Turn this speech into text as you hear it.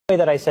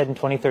That I said in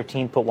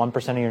 2013, put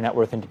 1% of your net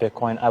worth into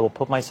Bitcoin. I will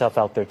put myself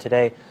out there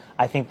today.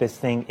 I think this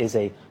thing is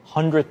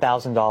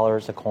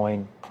 $100,000 a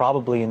coin,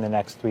 probably in the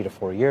next 3 to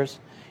 4 years.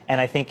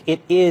 And I think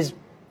it is,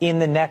 in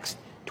the next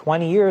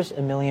 20 years,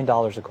 $1 million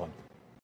a coin.